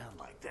walk around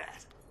like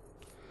that.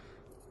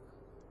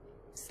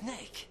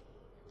 Snake!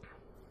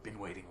 Been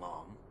waiting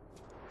long?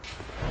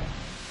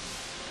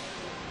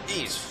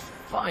 He's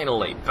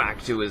finally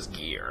back to his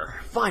gear.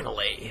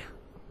 Finally.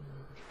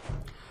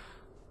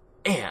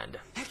 And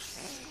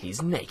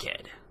he's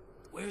naked.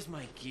 Where's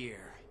my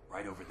gear?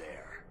 Right over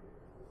there.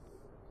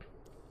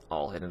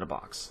 All hid in a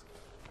box.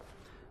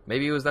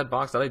 Maybe it was that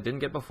box that I didn't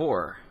get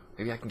before.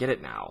 Maybe I can get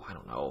it now. I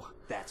don't know.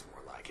 That's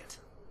more like it.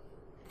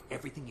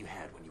 Everything you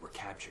had when you were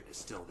captured is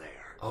still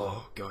there.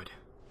 Oh, good.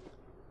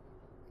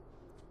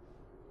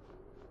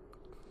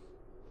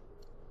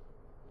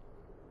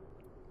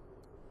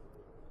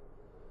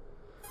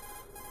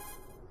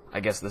 I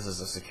guess this is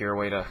a secure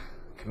way to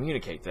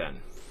communicate then.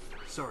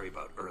 Sorry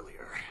about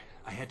earlier.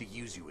 I had to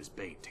use you as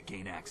bait to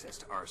gain access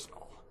to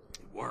Arsenal.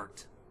 It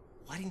worked.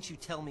 Why didn't you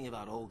tell me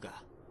about Olga?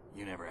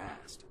 You never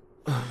asked.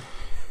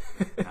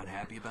 Not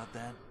happy about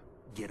that?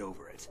 Get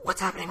over it.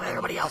 What's happening with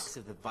everybody else?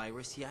 Of the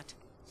virus yet?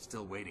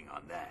 Still waiting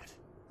on that.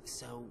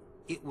 So,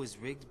 it was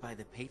rigged by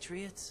the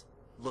Patriots?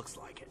 Looks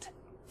like it.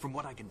 From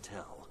what I can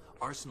tell,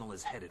 Arsenal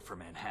is headed for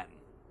Manhattan.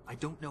 I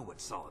don't know what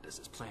Solidus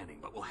is planning,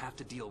 but we'll have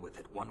to deal with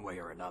it one way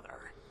or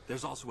another.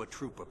 There's also a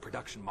troop of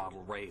production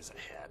model Rays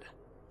ahead.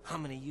 How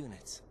many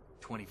units?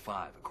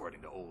 25,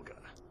 according to Olga.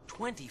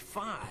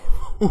 25?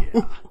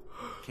 Yeah.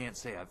 Can't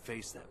say I've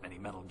faced that many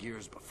Metal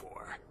Gears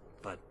before,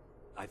 but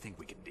I think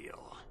we can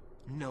deal.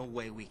 No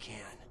way we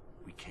can.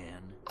 We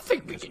can? I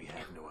think because we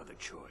have no other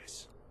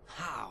choice.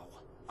 How?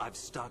 I've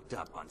stocked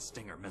up on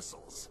Stinger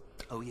missiles.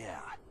 Oh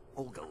yeah,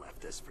 Olga left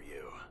this for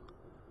you.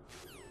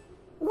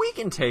 We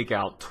can take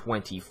out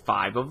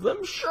 25 of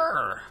them,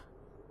 sure.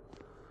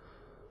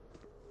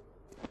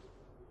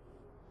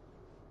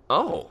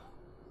 Oh.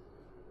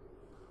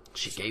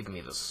 She gave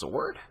me the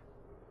sword?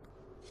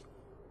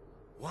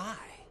 Why?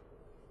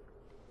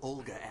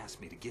 Olga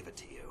asked me to give it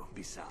to you.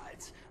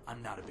 Besides,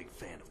 I'm not a big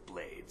fan of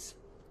blades.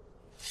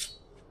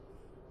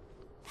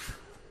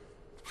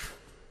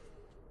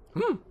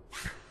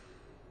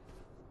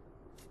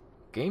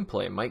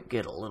 Gameplay might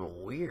get a little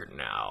weird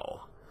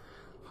now.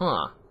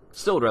 Huh.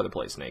 Still would rather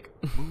play Snake.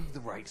 Move the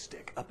right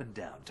stick up and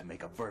down to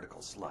make a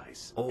vertical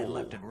slice, and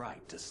left and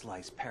right to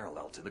slice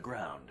parallel to the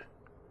ground.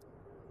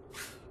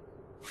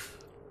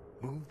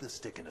 Move the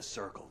stick in a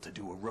circle to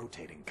do a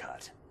rotating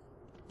cut.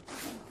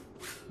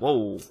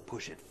 Whoa.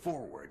 Push it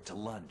forward to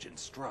lunge and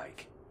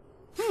strike.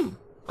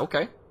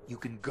 Okay. You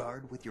can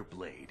guard with your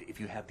blade if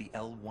you have the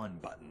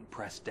L1 button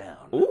pressed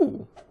down.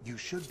 Ooh. You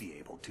should be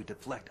able to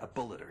deflect a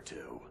bullet or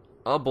two.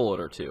 A bullet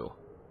or two.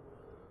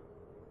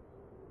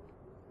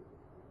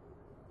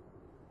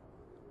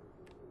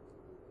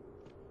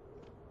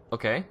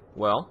 Okay,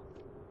 well.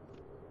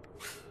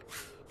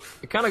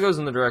 It kind of goes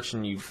in the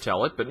direction you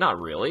tell it, but not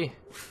really.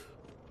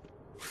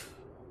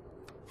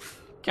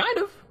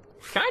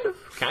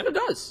 Kind of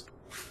does.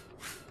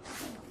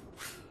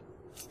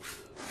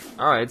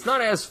 Alright, it's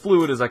not as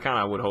fluid as I kind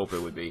of would hope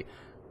it would be.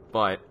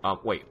 But,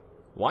 wait.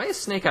 Why does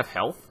Snake have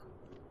health?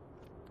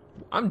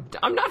 I'm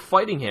not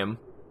fighting him.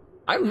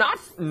 I'm not...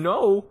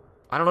 No.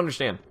 I don't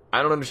understand.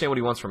 I don't understand what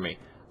he wants from me.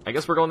 I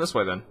guess we're going this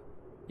way, then.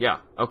 Yeah,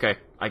 okay.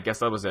 I guess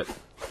that was it.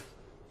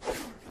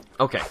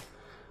 Okay.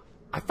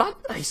 I thought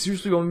he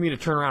seriously wanted me to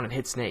turn around and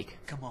hit Snake.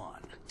 Come on.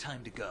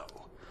 Time to go.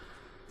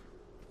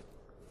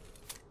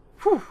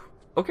 Whew.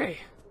 Okay.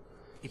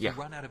 If you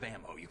run out of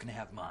ammo, you can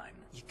have mine.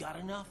 You got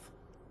enough?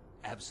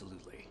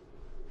 Absolutely.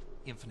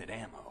 Infinite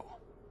ammo.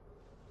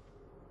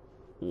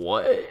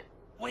 What?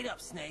 Wait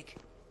up, Snake.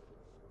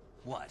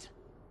 What?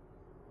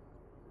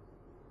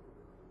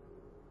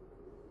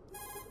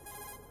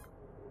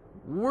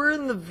 We're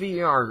in the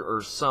VR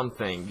or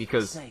something,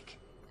 because... Snake,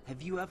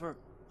 have you ever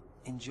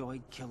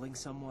enjoyed killing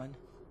someone?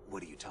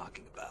 What are you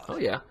talking about? Oh,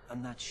 yeah.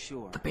 I'm not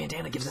sure. The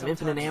bandana gives him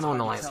infinite ammo in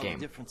the last game.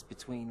 The difference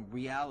between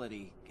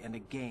reality and a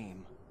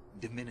game.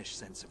 Diminished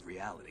sense of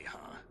reality,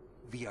 huh?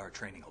 VR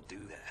training will do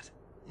that.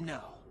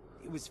 No,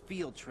 it was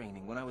field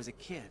training when I was a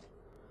kid.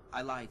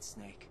 I lied,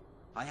 Snake.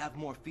 I have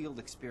more field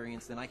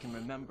experience than I can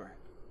remember.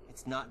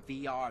 It's not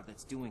VR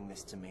that's doing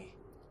this to me.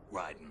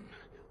 Raiden,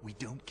 we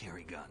don't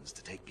carry guns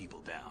to take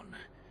people down.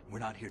 We're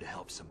not here to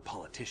help some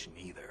politician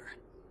either.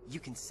 You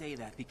can say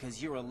that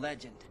because you're a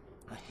legend,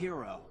 a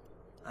hero.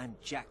 I'm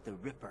Jack the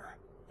Ripper,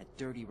 a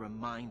dirty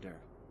reminder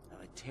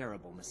of a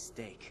terrible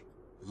mistake.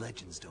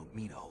 Legends don't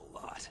mean a whole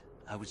lot.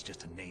 I was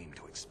just a name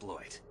to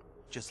exploit,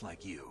 just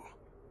like you.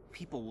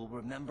 People will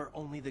remember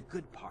only the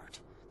good part,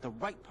 the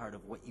right part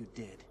of what you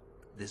did.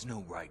 There's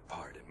no right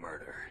part in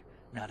murder,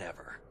 not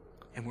ever.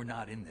 And we're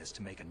not in this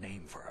to make a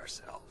name for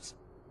ourselves.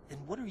 Then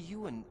what are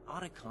you and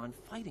Otacon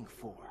fighting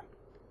for?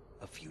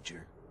 A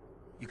future?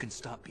 You can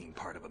stop being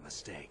part of a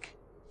mistake,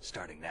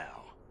 starting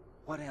now.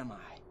 What am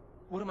I?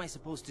 What am I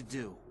supposed to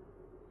do?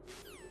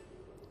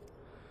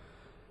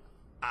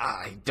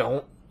 I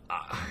don't...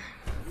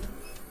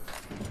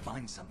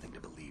 Find something to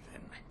believe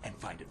in, and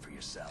find it for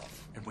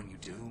yourself. And when you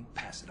do,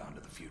 pass it on to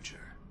the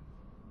future.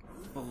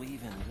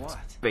 Believe in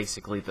what?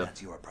 Basically the...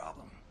 That's your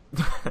problem.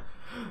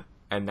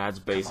 And that's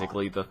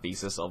basically the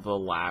thesis of the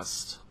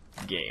last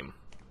game.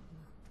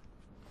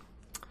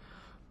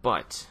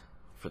 But,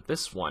 for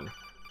this one,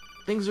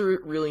 things are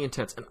really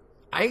intense. And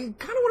I kind of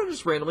want to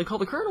just randomly call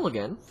the Colonel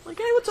again. Like,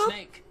 hey, what's up?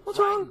 Snake, What's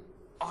wrong?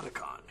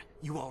 Otacon,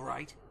 you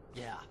alright?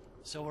 Yeah,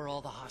 so are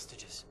all the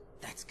hostages.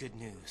 That's good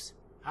news.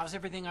 How's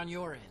everything on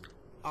your end?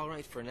 All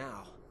right for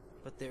now,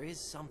 but there is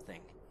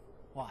something.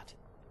 What?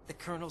 The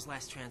Colonel's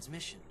last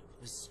transmission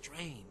was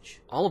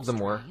strange. All of them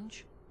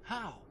Strange?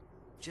 How?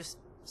 Just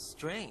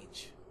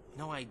strange.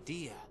 No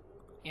idea.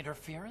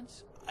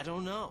 Interference? I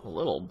don't know. were. A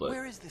little, but...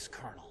 Where is this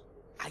colonel?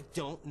 I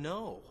don't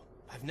know.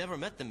 I've never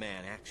met the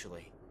man,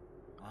 actually.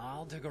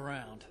 I'll dig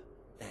around.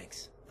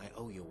 Thanks. I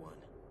owe you one.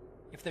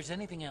 If there's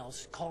anything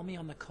else, call me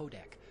on the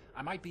codec.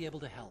 I might be able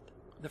to help.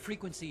 The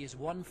frequency is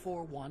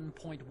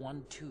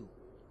 141.12.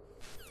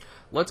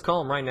 Let's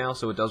call him right now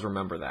so it does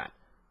remember that.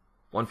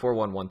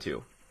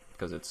 14112.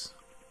 Because it's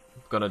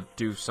gonna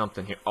do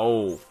something here.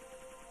 Oh.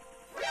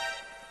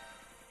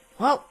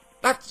 Well,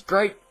 that's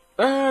great.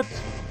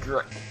 That's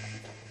great.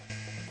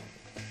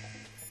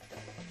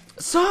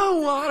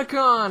 So,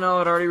 Otacon!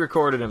 Oh, it already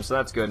recorded him, so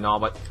that's good and all,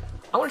 but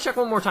I want to check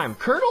one more time.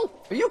 Colonel?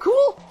 Are you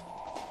cool?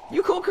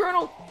 You cool,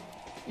 Colonel?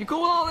 You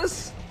cool with all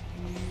this?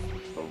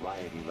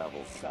 Variety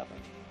level 7.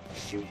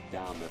 Shoot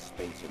down the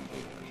space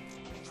invader.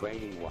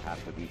 Training will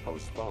have to be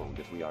postponed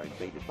if we are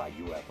invaded by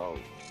UFOs.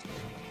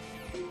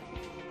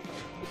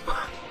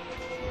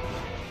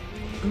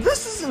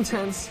 This is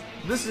intense.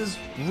 This is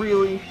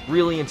really,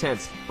 really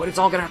intense. But it's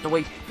all gonna have to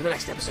wait for the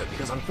next episode,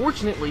 because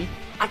unfortunately,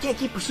 I can't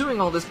keep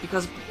pursuing all this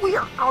because we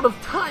are out of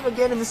time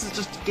again, and this is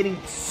just getting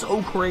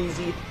so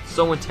crazy,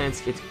 so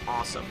intense. It's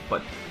awesome.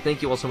 But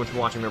thank you all so much for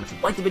watching. Remember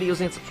to like the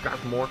videos and subscribe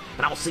for more,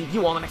 and I will see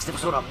you all in the next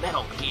episode of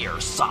Metal Gear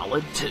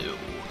Solid 2.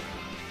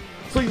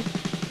 See you.